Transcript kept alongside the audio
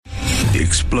the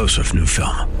explosive new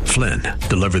film, Flynn,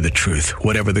 Deliver the Truth,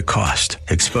 Whatever the Cost,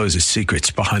 exposes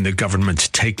secrets behind the government's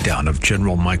takedown of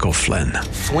General Michael Flynn.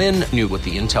 Flynn knew what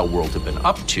the intel world had been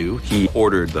up to. He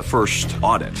ordered the first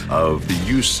audit of the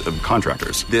use of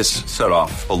contractors. This set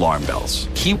off alarm bells.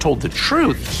 He told the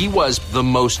truth. He was the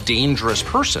most dangerous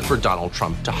person for Donald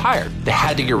Trump to hire. They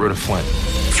had to get rid of Flynn.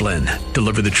 Flynn,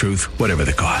 Deliver the Truth, Whatever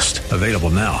the Cost. Available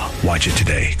now. Watch it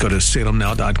today. Go to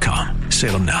salemnow.com.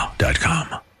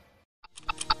 salemnow.com.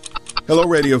 Hello,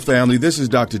 radio family. This is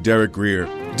Dr. Derek Grier.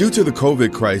 Due to the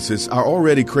COVID crisis, our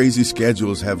already crazy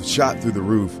schedules have shot through the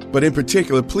roof. But in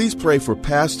particular, please pray for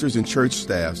pastors and church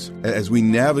staffs as we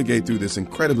navigate through this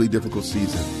incredibly difficult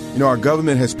season. You know, our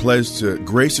government has pledged to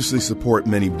graciously support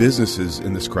many businesses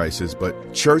in this crisis,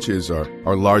 but churches are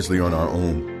largely on our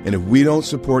own. And if we don't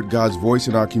support God's voice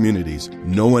in our communities,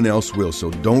 no one else will. So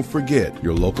don't forget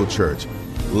your local church.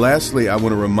 Lastly, I want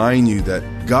to remind you that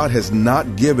God has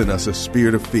not given us a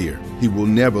spirit of fear. He will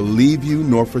never leave you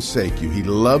nor forsake you. He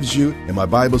loves you, and my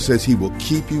Bible says He will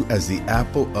keep you as the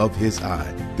apple of His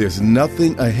eye. There's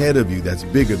nothing ahead of you that's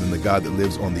bigger than the God that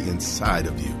lives on the inside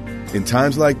of you. In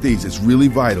times like these, it's really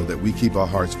vital that we keep our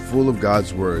hearts full of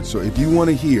God's Word. So if you want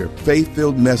to hear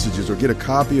faith-filled messages or get a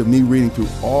copy of me reading through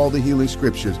all the healing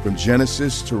scriptures from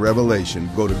Genesis to Revelation,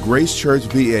 go to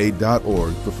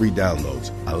gracechurchva.org for free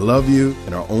downloads. I love you,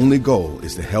 and our only goal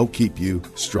is to help keep you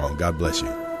strong. God bless you.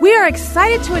 We are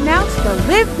excited to announce the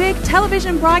Live Big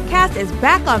television broadcast is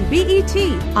back on BET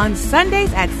on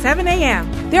Sundays at 7 a.m.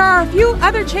 There are a few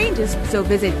other changes, so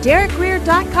visit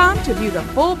DerekGrier.com to view the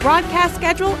full broadcast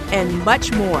schedule and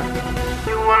much more.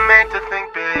 You were meant to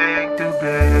think big, too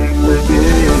big, too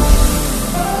big.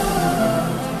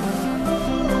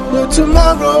 Your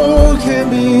tomorrow can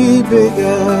be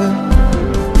bigger.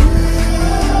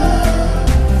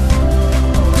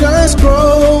 Just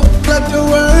grow, let the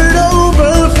word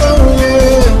overflow,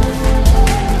 yeah.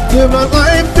 Live a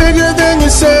life bigger than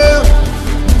yourself.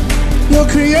 You're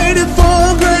created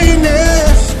for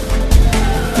greatness.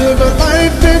 Live a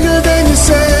life bigger than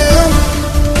yourself.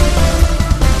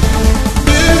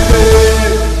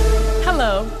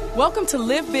 Hello, welcome to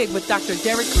Live Big with Dr.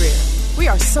 Derek Grier. We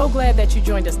are so glad that you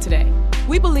joined us today.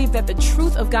 We believe that the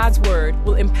truth of God's Word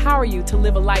will empower you to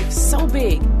live a life so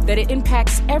big that it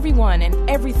impacts everyone and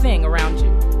everything around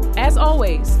you. As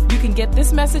always, you can get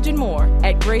this message and more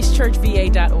at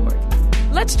gracechurchva.org.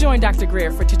 Let's join Dr.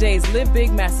 Grier for today's Live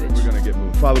Big message. We're going to get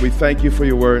moving. Father, we thank you for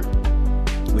your word.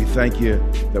 We thank you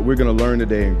that we're going to learn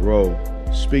today and grow.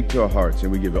 Speak to our hearts,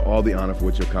 and we give you all the honor for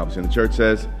what you accomplished. And the church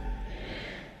says,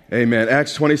 amen.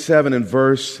 Acts 27 and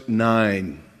verse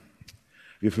 9.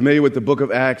 If you're familiar with the book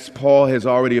of Acts, Paul has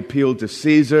already appealed to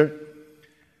Caesar.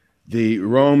 The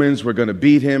Romans were going to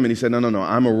beat him, and he said, no,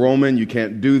 I'm a Roman. You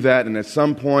can't do that. And at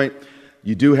some point,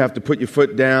 you do have to put your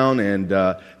foot down. And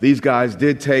these guys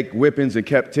did take whippings and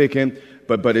kept ticking,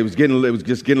 but it was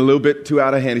just getting a little bit too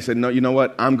out of hand. He said, no, you know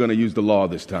what? I'm going to use the law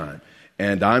this time,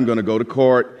 and I'm going to go to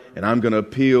court, and I'm going to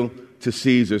appeal to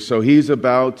Caesar. So he's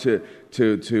about to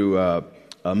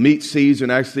meet Caesar,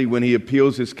 and actually when he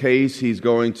appeals his case, he's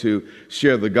going to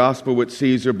share the gospel with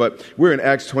Caesar. But we're in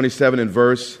Acts 27 and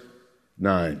verse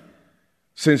 9.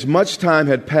 Since much time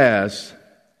had passed,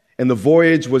 and the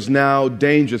voyage was now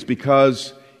dangerous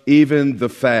because even the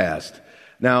fast.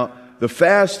 Now, the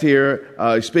fast here,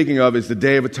 speaking of, is the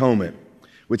Day of Atonement,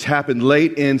 which happened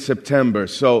late in September.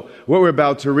 So what we're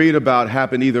about to read about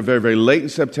happened either very, very late in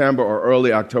September or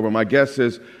early October. My guess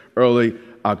is early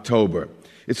October.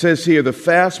 It says here, the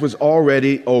fast was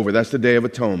already over. That's the Day of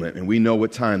Atonement, and we know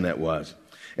what time that was.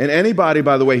 And anybody,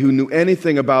 by the way, who knew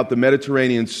anything about the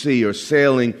Mediterranean Sea or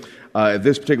sailing at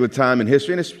this particular time in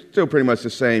history, and it's still pretty much the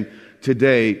same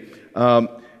today,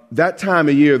 that time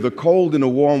of year, the cold and the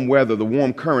warm weather, the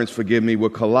warm currents,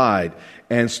 would collide,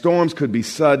 and storms could be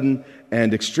sudden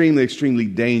and extremely, extremely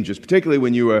dangerous, particularly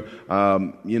when you were,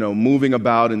 moving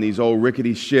about in these old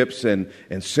rickety ships and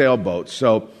sailboats.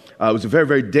 So it was a very,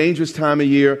 very dangerous time of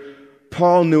year.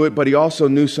 Paul knew it, but he also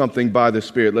knew something by the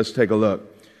Spirit. Let's take a look.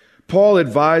 Paul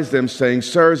advised them, saying,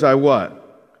 sirs, I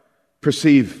what?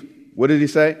 Perceive. What did he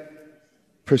say?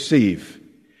 Perceive.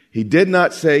 He did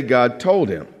not say God told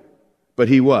him, but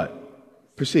he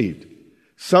what? Perceived.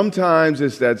 Sometimes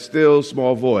it's that still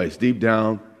small voice deep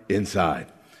down inside.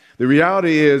 The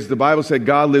reality is the Bible said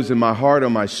God lives in my heart or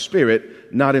my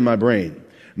spirit, not in my brain.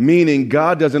 Meaning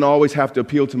God doesn't always have to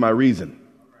appeal to my reason.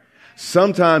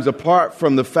 Sometimes apart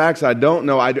from the facts I don't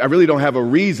know, I really don't have a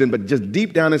reason, but just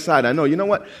deep down inside, I know, you know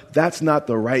what? That's not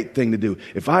the right thing to do.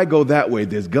 If I go that way,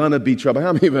 there's going to be trouble.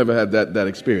 How many of you have ever had that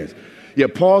experience? Yeah,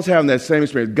 Paul's having that same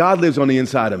experience. God lives on the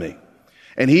inside of me.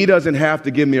 And he doesn't have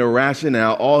to give me a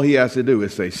rationale. All he has to do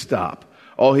is say, stop.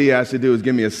 All he has to do is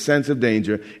give me a sense of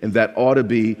danger, and that ought to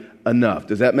be enough.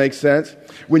 Does that make sense?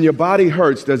 When your body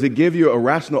hurts, does it give you a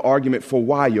rational argument for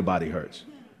why your body hurts?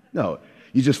 No,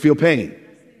 you just feel pain.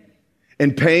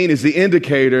 And pain is the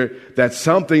indicator that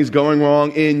something's going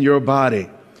wrong in your body.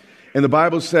 And the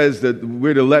Bible says that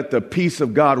we're to let the peace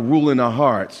of God rule in our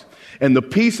hearts. And the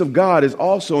peace of God is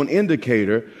also an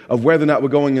indicator of whether or not we're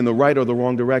going in the right or the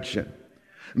wrong direction.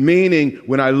 Meaning,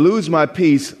 when I lose my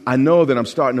peace, I know that I'm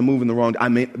starting to move in the wrong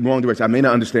direction. I may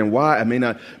not understand why. I might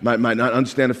not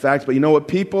understand the facts. But you know what?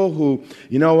 People who,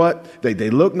 they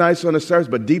look nice on the surface,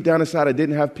 but deep down inside, I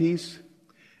didn't have peace.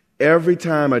 Every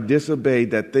time I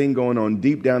disobeyed that thing going on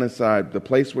deep down inside, the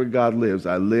place where God lives,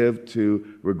 I live to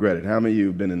regret it. How many of you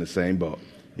have been in the same boat?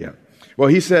 Yeah. Well,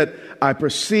 he said, I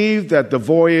perceive that the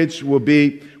voyage will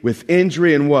be with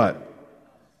injury and what?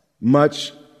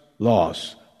 Much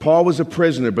loss. Paul was a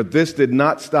prisoner, but this did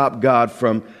not stop God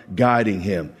from guiding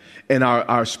him. And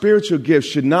our spiritual gifts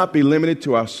should not be limited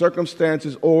to our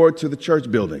circumstances or to the church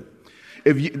building.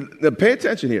 Pay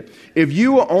attention here. If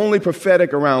you are only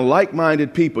prophetic around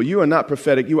like-minded people, you are not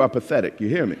prophetic, you are pathetic. You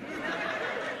hear me?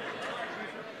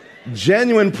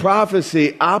 Genuine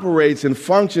prophecy operates and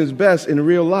functions best in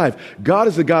real life. God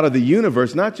is the God of the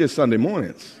universe, not just Sunday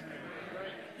mornings.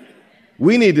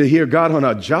 We need to hear God on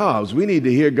our jobs. We need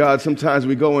to hear God. Sometimes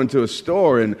we go into a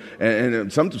store,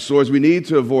 and some stores we need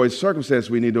to avoid,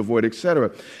 circumstances we need to avoid,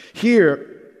 etc.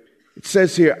 Here, it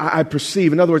says here, I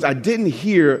perceive. In other words, I didn't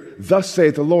hear, thus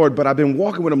saith the Lord, but I've been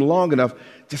walking with him long enough.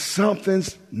 Just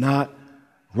something's not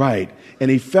right. And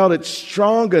he felt it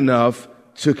strong enough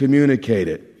to communicate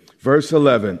it. Verse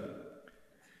 11.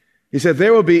 He said,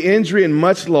 there will be injury and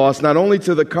much loss, not only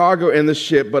to the cargo and the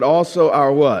ship, but also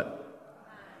our what?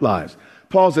 Lives.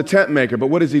 Paul's a tent maker, but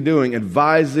what is he doing?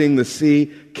 Advising the sea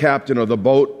captain or the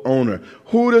boat owner.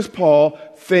 Who does Paul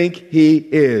think he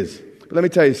is? But let me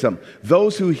tell you something.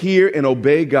 Those who hear and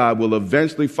obey God will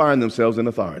eventually find themselves in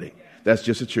authority. That's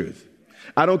just the truth.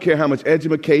 I don't care how much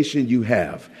education you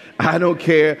have. I don't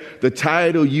care the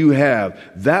title you have.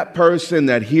 That person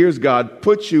that hears God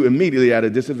puts you immediately at a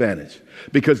disadvantage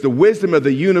because the wisdom of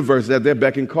the universe is at their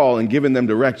beck and call and giving them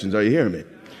directions. Are you hearing me?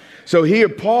 So here,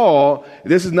 Paul,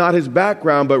 this is not his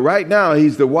background, but right now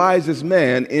he's the wisest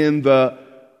man in the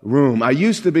room. I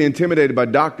used to be intimidated by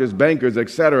doctors, bankers,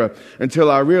 etc., until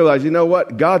I realized, you know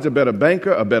what? God's a better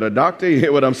banker, a better doctor. You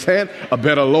hear what I'm saying? A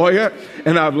better lawyer.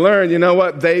 And I've learned, you know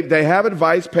what? They have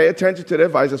advice. Pay attention to their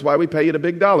advice. That's why we pay you the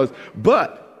big dollars.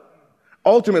 But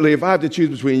ultimately, if I have to choose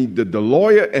between the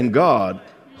lawyer and God,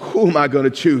 who am I going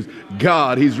to choose?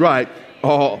 God. He's right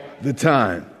all the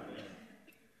time.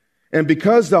 And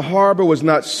because the harbor was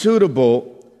not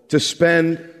suitable to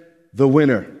spend the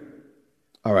winter.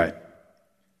 All right.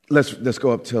 Let's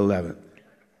go up to 11.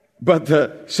 But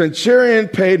the centurion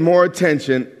paid more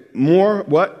attention. More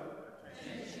what?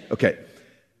 Okay.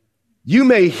 You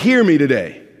may hear me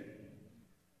today.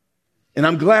 And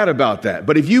I'm glad about that.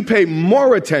 But if you pay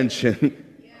more attention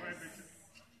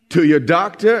to your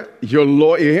doctor, your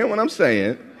lawyer, you hear what I'm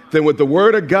saying, than what the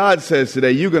Word of God says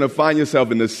today, you're going to find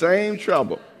yourself in the same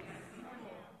trouble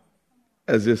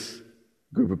as this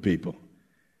group of people.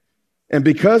 And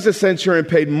because the centurion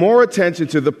paid more attention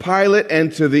to the pilot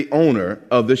and to the owner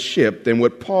of the ship than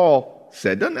what Paul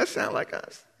said, doesn't that sound like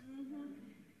us?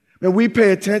 And we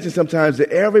pay attention sometimes to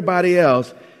everybody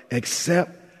else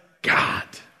except God.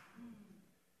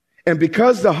 And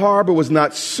because the harbor was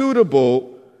not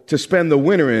suitable to spend the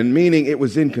winter in, meaning it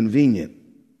was inconvenient.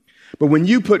 But when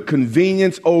you put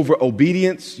convenience over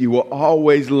obedience, you will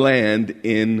always land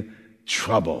in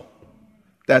trouble.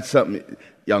 That's something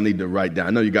y'all need to write down. I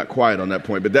know you got quiet on that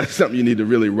point, but that's something you need to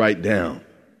really write down.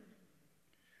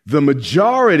 The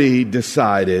majority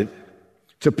decided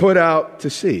to put out to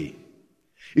sea.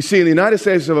 You see, in the United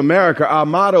States of America, our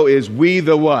motto is, we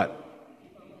the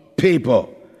what?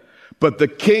 People. But the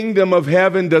kingdom of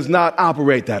heaven does not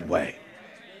operate that way.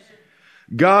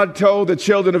 God told the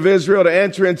children of Israel to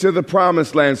enter into the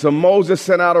promised land. So Moses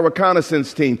sent out a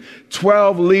reconnaissance team,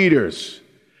 12 leaders.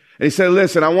 And he said,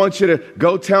 listen, I want you to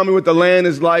go tell me what the land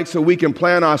is like so we can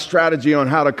plan our strategy on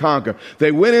how to conquer.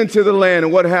 They went into the land,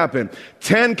 and what happened?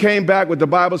 10 came back, what the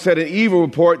Bible said, an evil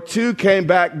report. 2 came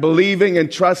back believing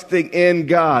and trusting in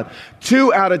God.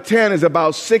 2 out of 10 is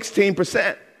about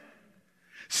 16%.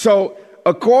 So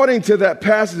according to that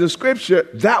passage of Scripture,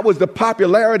 that was the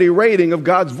popularity rating of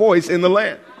God's voice in the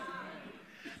land.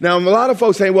 Now, a lot of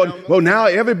folks say, well, now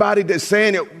everybody that's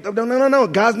saying it, no.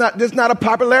 God's not, this is not a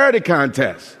popularity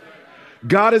contest.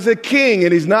 God is a king,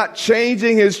 and he's not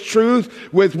changing his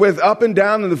truth with up and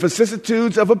down and the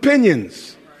vicissitudes of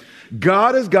opinions.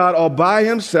 God is God all by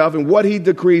himself, and what he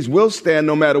decrees will stand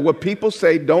no matter what people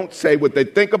say, don't say, what they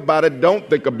think about it, don't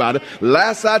think about it.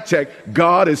 Last I checked,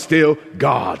 God is still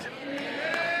God.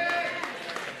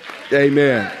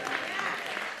 Amen.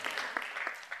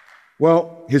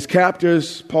 Well,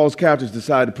 Paul's captors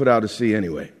decided to put out to sea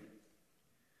anyway,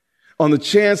 on the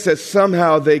chance that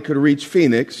somehow they could reach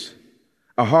Phoenix,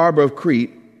 a harbor of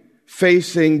Crete,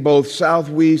 facing both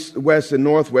southwest, west, and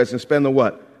northwest, and spend the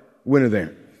what? Winter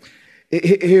there.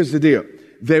 Here's the deal.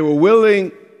 They were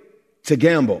willing to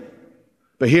gamble,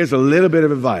 but here's a little bit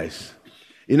of advice.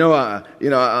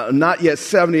 I'm not yet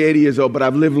 70, 80 years old, but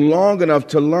I've lived long enough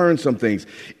to learn some things.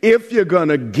 If you're going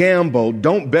to gamble,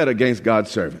 don't bet against God's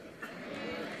servant.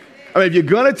 I mean, if you're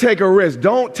going to take a risk,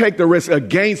 don't take the risk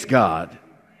against God.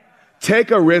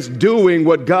 Take a risk doing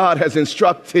what God has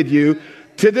instructed you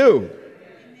to do.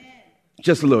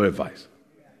 Just a little advice.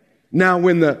 Now,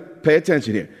 pay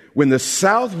attention here. When the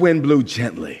south wind blew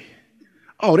gently,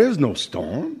 there's no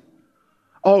storm.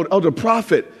 The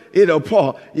prophet,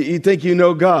 Paul, you think you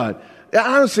know God.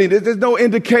 Honestly, there's no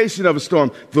indication of a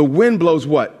storm. The wind blows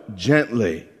what?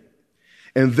 Gently.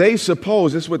 And they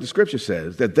suppose, this is what the scripture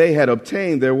says, that they had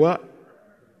obtained their what?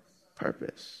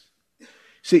 Purpose.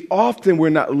 See, often we're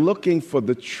not looking for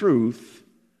the truth.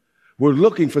 We're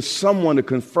looking for someone to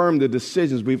confirm the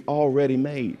decisions we've already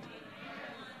made.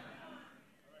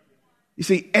 You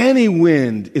see, any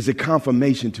wind is a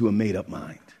confirmation to a made-up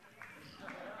mind.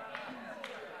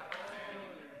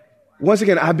 Once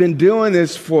again, I've been doing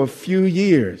this for a few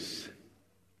years.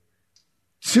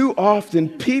 Too often,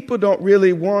 people don't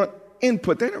really want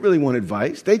input. They don't really want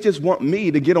advice. They just want me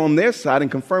to get on their side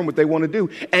and confirm what they want to do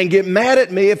and get mad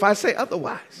at me if I say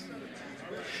otherwise.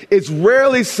 It's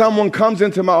rarely someone comes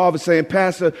into my office saying,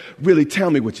 Pastor, really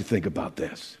tell me what you think about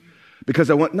this. Because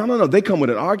no. They come with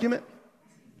an argument.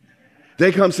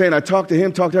 They come saying, I talked to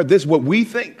him, talked to her. This is what we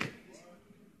think.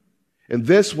 And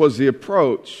this was the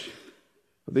approach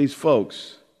of these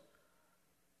folks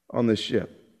on this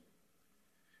ship.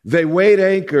 They weighed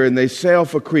anchor and they sailed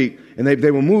for Crete, and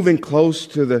they were moving close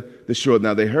to the shore.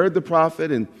 Now, they heard the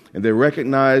prophet and they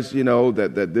recognized,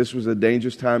 that this was a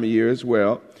dangerous time of year as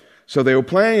well. So they were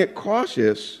playing it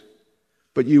cautious,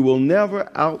 but you will never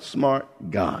outsmart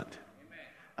God.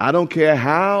 I don't care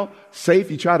how safe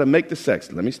you try to make the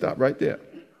sex. Let me stop right there.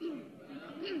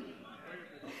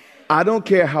 I don't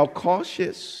care how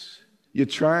cautious you're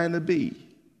trying to be.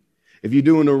 If you're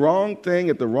doing the wrong thing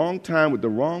at the wrong time with the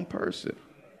wrong person,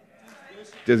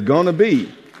 there's going to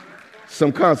be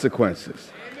some consequences.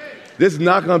 This is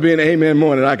not going to be an amen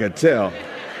morning, I can tell.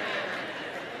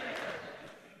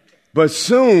 But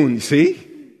soon, see,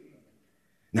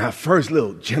 now first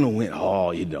little gentle wind,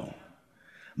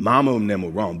 Mama and them were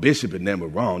wrong. Bishop and them were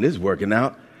wrong. This is working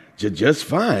out just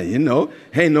fine,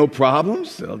 Ain't no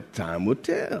problems. So time will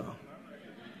tell.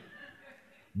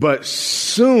 But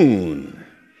soon,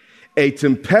 a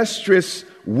tempestuous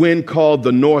wind called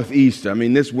the northeaster. I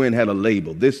mean, this wind had a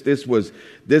label. This was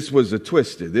a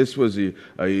twister. This was a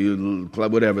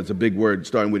whatever. It's a big word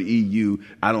starting with EU.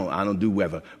 I don't do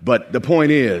weather. But the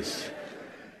point is,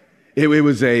 it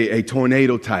was a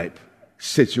tornado type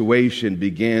situation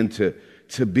began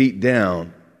to beat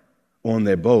down on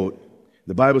their boat.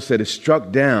 The Bible said it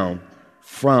struck down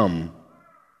from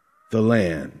the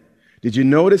land. Did you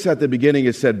notice at the beginning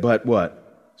it said, but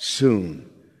what? Soon.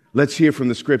 Let's hear from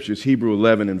the scriptures, Hebrews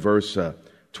 11 and verse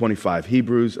 25.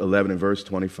 Hebrews 11 and verse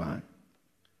 25.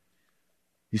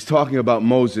 He's talking about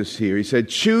Moses here. He said,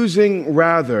 choosing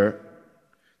rather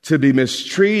to be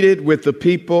mistreated with the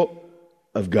people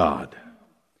of God.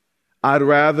 I'd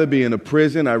rather be in a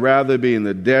prison. I'd rather be in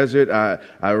the desert.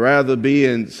 I'd rather be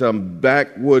in some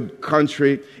backwood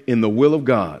country in the will of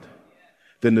God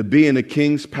than to be in a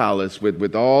king's palace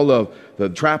with all of the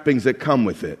trappings that come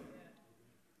with it,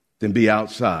 than be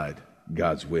outside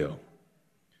God's will.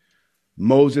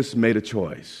 Moses made a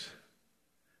choice.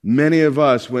 Many of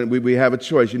us, when we have a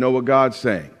choice, you know what God's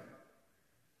saying,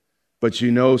 but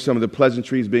you know some of the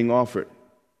pleasantries being offered.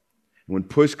 When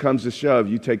push comes to shove,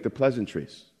 you take the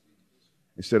pleasantries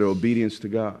instead of obedience to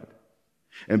God.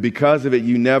 And because of it,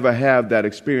 you never have that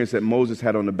experience that Moses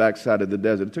had on the backside of the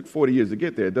desert. It took 40 years to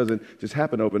get there. It doesn't just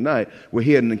happen overnight, where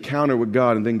he had an encounter with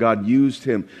God, and then God used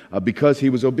him because he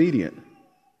was obedient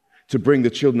to bring the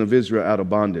children of Israel out of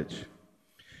bondage.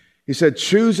 He said,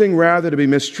 choosing rather to be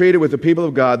mistreated with the people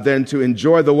of God than to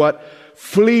enjoy the what?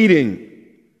 Fleeting.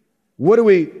 What do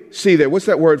we see there? What's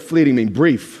that word fleeting mean?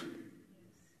 Brief. I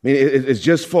mean, it's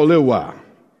just for a little while.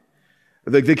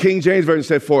 The King James Version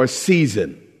said for a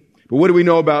season. But what do we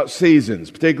know about seasons,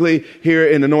 particularly here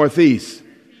in the Northeast?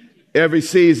 Every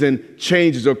season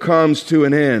changes or comes to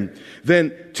an end.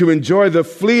 Then to enjoy the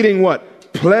fleeting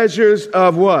what? Pleasures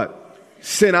of what?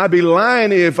 Sin. I'd be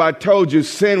lying if I told you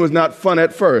sin was not fun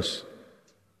at first.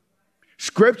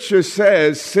 Scripture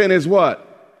says sin is what?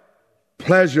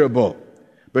 Pleasurable.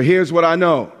 But here's what I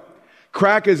know.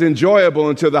 Crack is enjoyable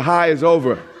until the high is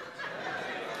over.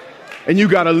 And you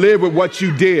got to live with what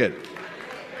you did.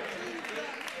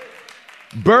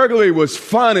 Burglary was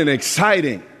fun and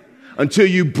exciting until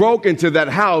you broke into that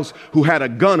house who had a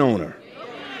gun on her.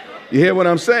 You hear what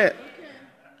I'm saying?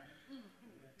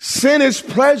 Sin is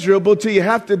pleasurable till you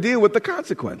have to deal with the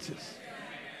consequences.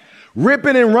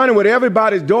 Ripping and running with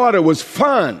everybody's daughter was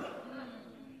fun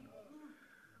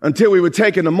until we were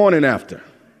taking the morning after.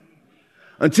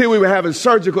 Until we were having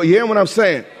surgical, you hear what I'm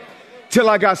saying? Till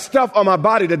I got stuff on my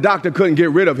body the doctor couldn't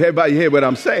get rid of. Everybody hear what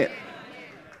I'm saying?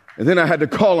 And then I had to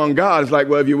call on God. It's like,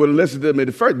 well, if you would have listened to me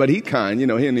the first, but he kind, he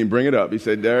didn't even bring it up. He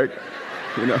said, Derek,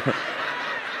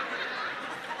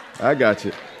 I got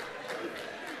you.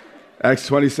 Acts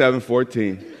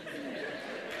 27:14.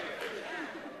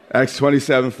 Acts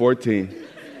 27:14.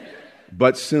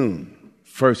 But soon,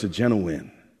 first a gentle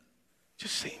wind.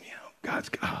 Just seemed,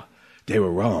 they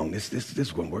were wrong. This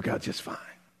is going to work out just fine.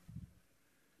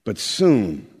 But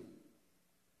soon,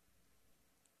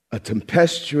 a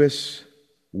tempestuous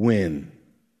wind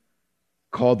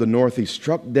called the northeast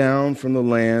struck down from the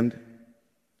land.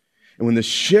 And when the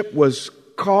ship was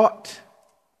caught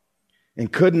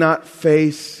and could not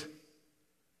face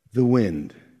the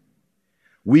wind,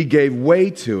 we gave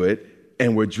way to it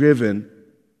and were driven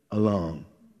along.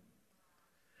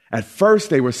 At first,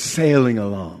 they were sailing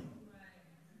along.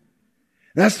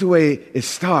 That's the way it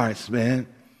starts, man.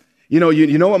 You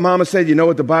know what Mama said, you know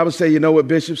what the Bible said, you know what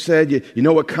Bishop said, you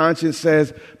know what conscience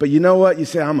says, but you know what? You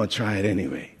say, I'm going to try it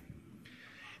anyway.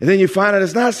 And then you find out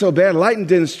it's not so bad. Lightning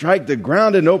didn't strike, the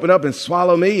ground didn't open up and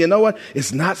swallow me. You know what?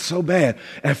 It's not so bad.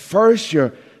 At first,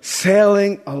 you're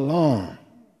sailing along.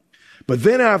 But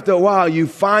then after a while, you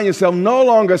find yourself no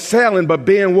longer sailing, but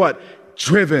being what?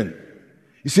 Driven.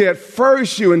 You see, at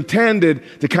first you intended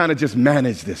to kind of just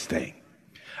manage this thing.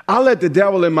 I'll let the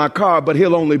devil in my car, but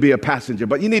he'll only be a passenger.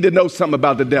 But you need to know something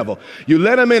about the devil. You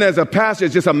let him in as a passenger,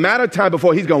 it's just a matter of time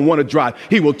before he's going to want to drive.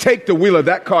 He will take the wheel of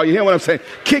that car. You hear what I'm saying?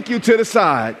 Kick you to the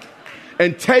side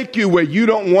and take you where you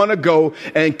don't want to go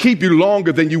and keep you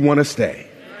longer than you want to stay.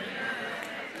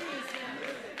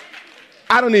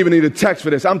 I don't even need a text for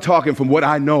this. I'm talking from what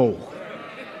I know.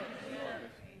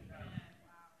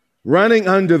 Running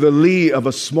under the lee of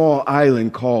a small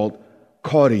island called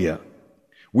Cauda,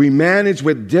 we managed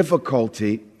with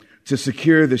difficulty to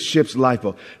secure the ship's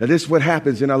lifeboat. Now, this is what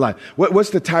happens in our life.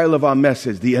 What's the title of our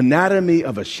message? The Anatomy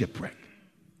of a Shipwreck.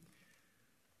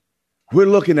 We're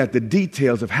looking at the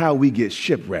details of how we get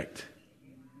shipwrecked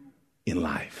in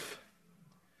life.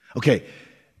 Okay,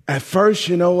 at first,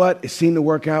 you know what? It seemed to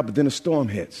work out, but then a storm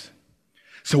hits.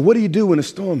 So what do you do when a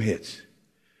storm hits?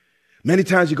 Many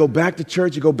times you go back to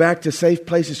church, you go back to safe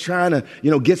places trying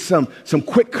to, get some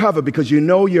quick cover because you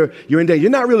know you're in danger.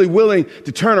 You're not really willing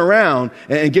to turn around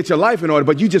and get your life in order,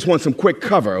 but you just want some quick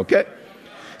cover, okay?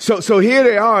 So here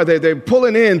they are. They're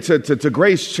pulling in to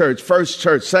Grace Church, First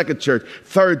Church, Second Church,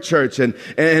 Third Church. And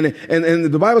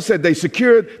the Bible said they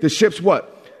secured the ship's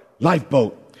what?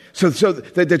 Lifeboat. So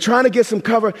they're trying to get some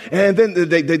cover, and then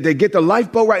they get the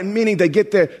lifeboat right, meaning they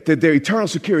get their eternal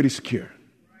security secure.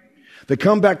 They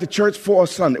come back to church for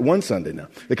one Sunday now.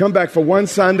 They come back for one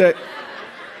Sunday.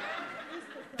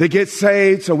 They get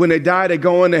saved. So when they die, they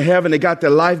go into heaven. They got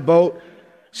their lifeboat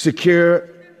secure.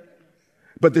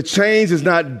 But the change is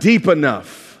not deep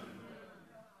enough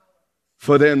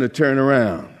for them to turn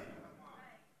around.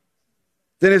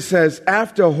 Then it says,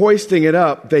 after hoisting it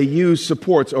up, they used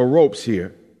supports or ropes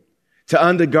here to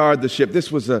underguard the ship. This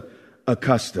was a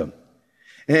custom.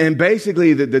 And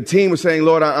basically, the team was saying,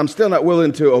 Lord, I'm still not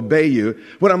willing to obey you.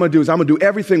 What I'm going to do is I'm going to do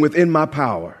everything within my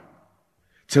power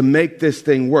to make this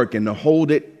thing work and to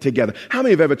hold it together. How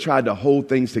many have ever tried to hold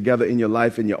things together in your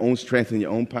life in your own strength and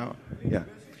your own power? Yeah.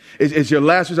 It's your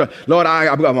last resort. Lord,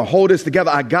 I'm going to hold this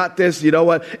together. I got this. You know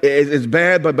what? It's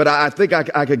bad, but I think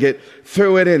I could get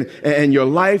through it. And your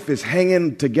life is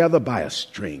hanging together by a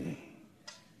string.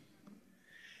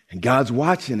 And God's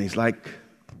watching. He's like,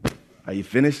 are you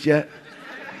finished yet?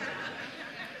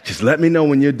 Just let me know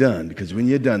when you're done, because when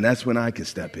you're done, that's when I can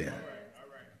step in.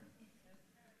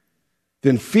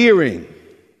 Then fearing,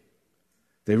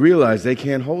 they realize they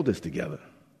can't hold this together.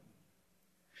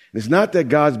 It's not that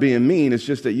God's being mean, it's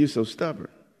just that you're so stubborn.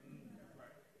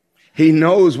 He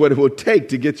knows what it will take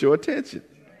to get your attention.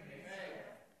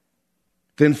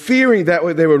 Then fearing that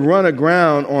they would run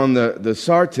aground on the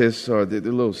sartis, or the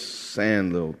little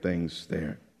things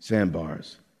there,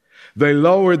 sandbars, they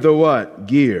lowered the what?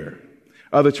 Gear.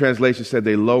 Other translations said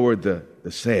they lowered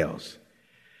the sails.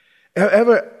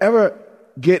 Ever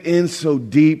get in so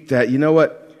deep that, you know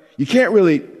what, you can't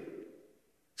really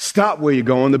stop where you're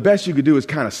going. The best you could do is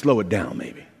kind of slow it down,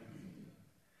 maybe.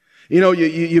 You know,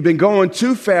 you've been going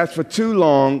too fast for too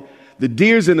long. The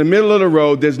deer's in the middle of the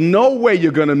road. There's no way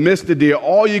you're going to miss the deer.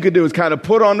 All you could do is kind of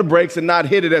put on the brakes and not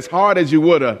hit it as hard as you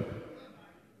would have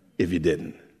if you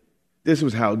didn't. This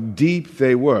was how deep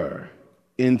they were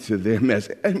into their mess.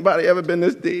 Anybody ever been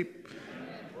this deep?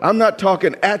 I'm not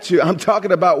talking at you. I'm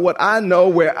talking about what I know,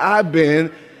 where I've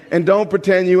been, and don't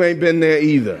pretend you ain't been there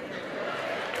either.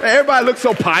 Everybody looks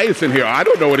so pious in here. I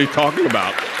don't know what he's talking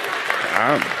about.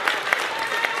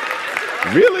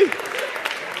 Really?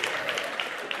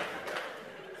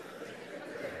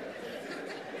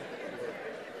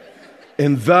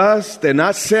 And thus, they're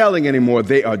not sailing anymore.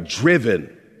 They are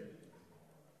driven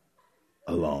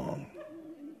along.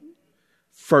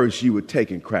 First, you were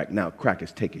taking crack. Now, crack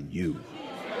is taking you.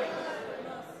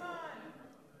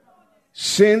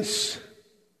 Since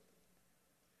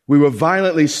we were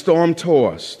violently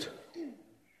storm-tossed,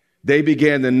 they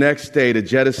began the next day to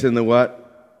jettison the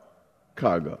what?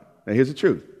 Cargo. Now, here's the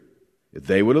truth. If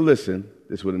they would have listened,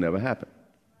 this would have never happened.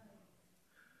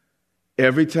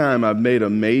 Every time I've made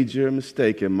a major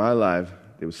mistake in my life,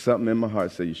 there was something in my heart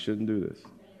that said, you shouldn't do this.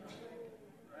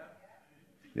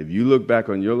 If you look back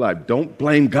on your life, don't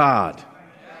blame God.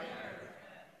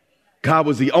 God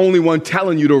was the only one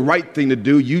telling you the right thing to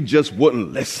do. You just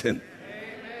wouldn't listen.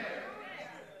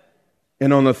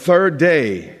 And on the third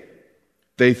day,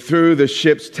 they threw the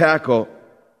ship's tackle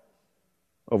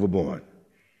overboard.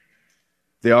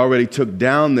 They already took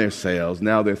down their sails.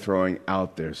 Now they're throwing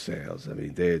out their sails. I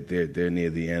mean, they're near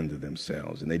the end of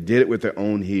themselves. And they did it with their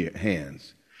own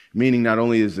hands, meaning not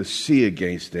only is the sea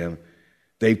against them,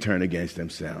 they've turned against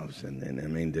themselves. And I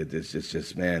mean, it's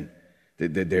just man,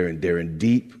 they're in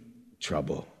deep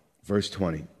trouble. Verse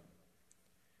 20.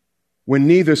 When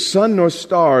neither sun nor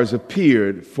stars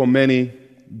appeared for many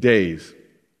days.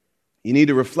 You need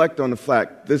to reflect on the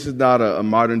fact this is not a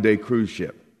modern-day cruise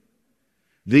ship.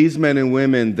 These men and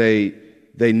women, they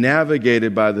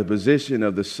navigated by the position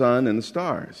of the sun and the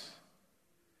stars.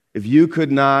 If you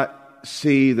could not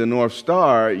see the North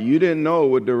Star, you didn't know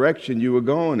what direction you were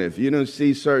going. If you didn't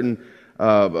see certain,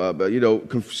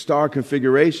 star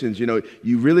configurations,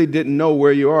 you really didn't know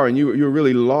where you are, and you were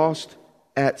really lost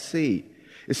at sea.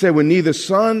 It said, when neither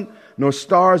sun nor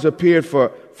stars appeared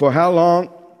for how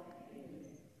long?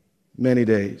 Many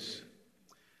days.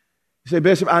 You say,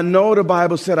 Bishop, I know the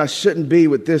Bible said I shouldn't be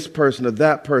with this person or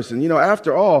that person.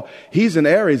 After all, he's an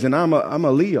Aries and I'm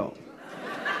a Leo.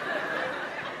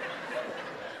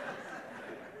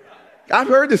 I've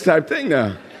heard this type of thing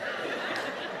now.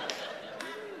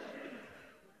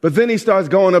 But then he starts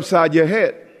going upside your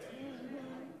head.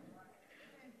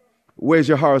 Where's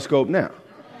your horoscope now?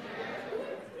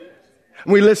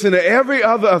 We listen to every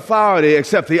other authority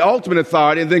except the ultimate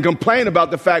authority and then complain about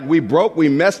the fact we broke, we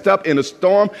messed up in a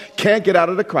storm, can't get out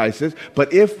of the crisis.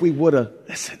 But if we would have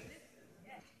listened,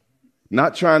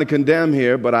 not trying to condemn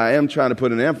here, but I am trying to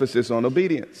put an emphasis on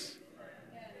obedience.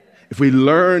 If we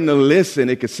learn to listen,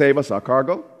 it could save us our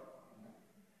cargo.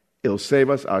 It'll save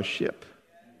us our ship.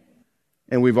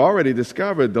 And we've already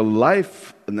discovered the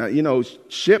life,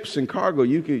 ships and cargo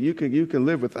you can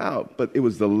live without. But it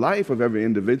was the life of every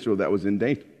individual that was in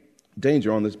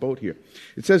danger on this boat here.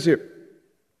 It says here,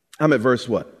 I'm at verse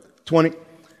what? 20?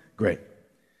 Great.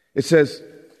 It says,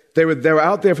 they were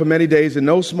out there for many days and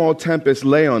no small tempest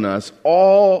lay on us.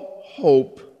 All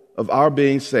hope of our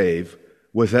being saved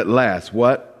was at last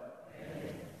what?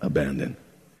 Abandoned.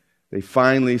 They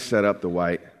finally set up the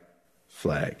white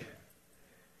flag.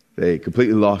 They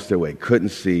completely lost their way, couldn't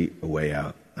see a way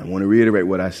out. I want to reiterate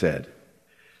what I said.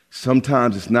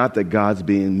 Sometimes it's not that God's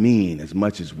being mean as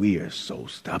much as we are so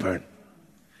stubborn.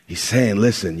 He's saying,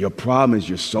 listen, your problem is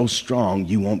you're so strong,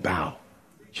 you won't bow.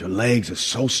 Your legs are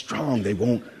so strong, they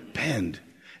won't bend.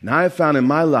 And I have found in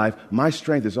my life, my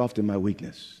strength is often my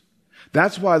weakness.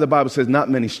 That's why the Bible says not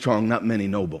many strong, not many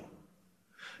noble.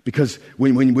 Because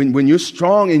when you're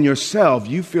strong in yourself,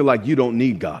 you feel like you don't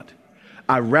need God.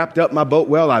 I wrapped up my boat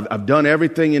well. I've done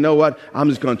everything. You know what? I'm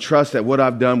just going to trust that what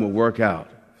I've done will work out.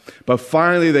 But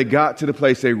finally, they got to the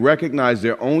place they recognized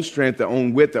their own strength, their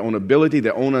own wit, their own ability,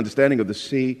 their own understanding of the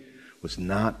sea was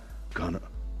not going to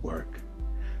work.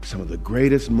 Some of the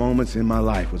greatest moments in my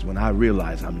life was when I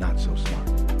realized I'm not so smart.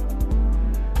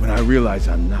 When I realized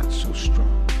I'm not so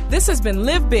strong. This has been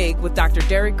Live Big with Dr.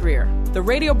 Derek Grier, the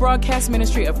radio broadcast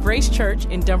ministry of Grace Church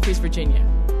in Dumfries, Virginia.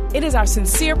 It is our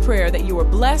sincere prayer that you are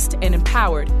blessed and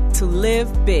empowered to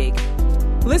live big.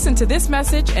 Listen to this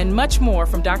message and much more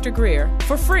from Dr. Grier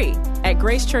for free at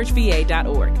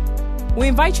gracechurchva.org. We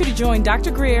invite you to join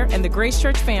Dr. Grier and the Grace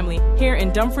Church family here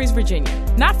in Dumfries,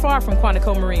 Virginia, not far from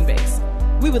Quantico Marine Base.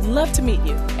 We would love to meet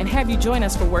you and have you join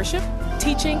us for worship,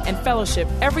 teaching, and fellowship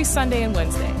every Sunday and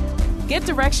Wednesday. Get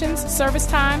directions, service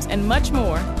times, and much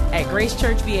more at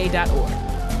gracechurchva.org.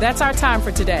 That's our time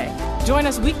for today. Join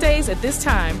us weekdays at this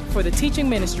time for the teaching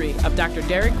ministry of Dr.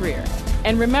 Derek Grier.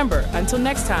 And remember, until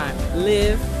next time,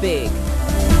 live big.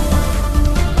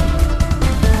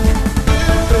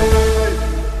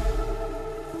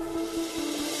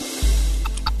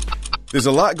 There's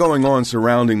a lot going on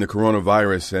surrounding the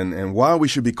coronavirus, and while we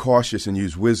should be cautious and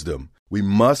use wisdom, we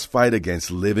must fight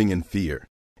against living in fear.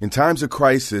 In times of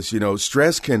crisis,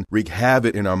 stress can wreak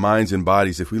havoc in our minds and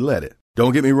bodies if we let it.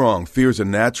 Don't get me wrong, fear is a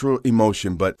natural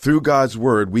emotion, but through God's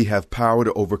word, we have power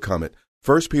to overcome it.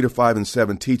 1 Peter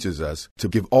 5:7 teaches us to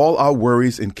give all our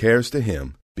worries and cares to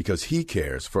Him because He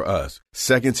cares for us.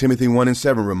 2 Timothy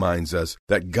 1:7 reminds us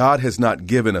that God has not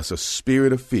given us a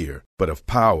spirit of fear, but of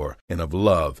power and of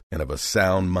love and of a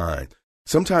sound mind.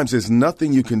 Sometimes there's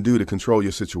nothing you can do to control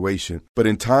your situation, but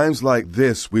in times like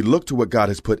this, we look to what God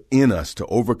has put in us to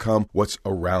overcome what's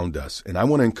around us. And I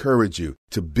want to encourage you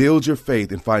to build your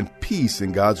faith and find peace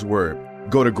in God's Word.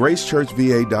 Go to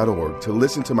gracechurchva.org to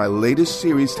listen to my latest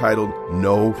series titled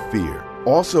No Fear.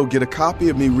 Also, get a copy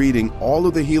of me reading all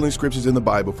of the healing scriptures in the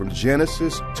Bible from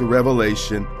Genesis to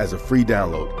Revelation as a free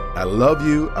download. I love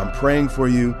you, I'm praying for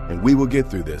you, and we will get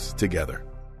through this together.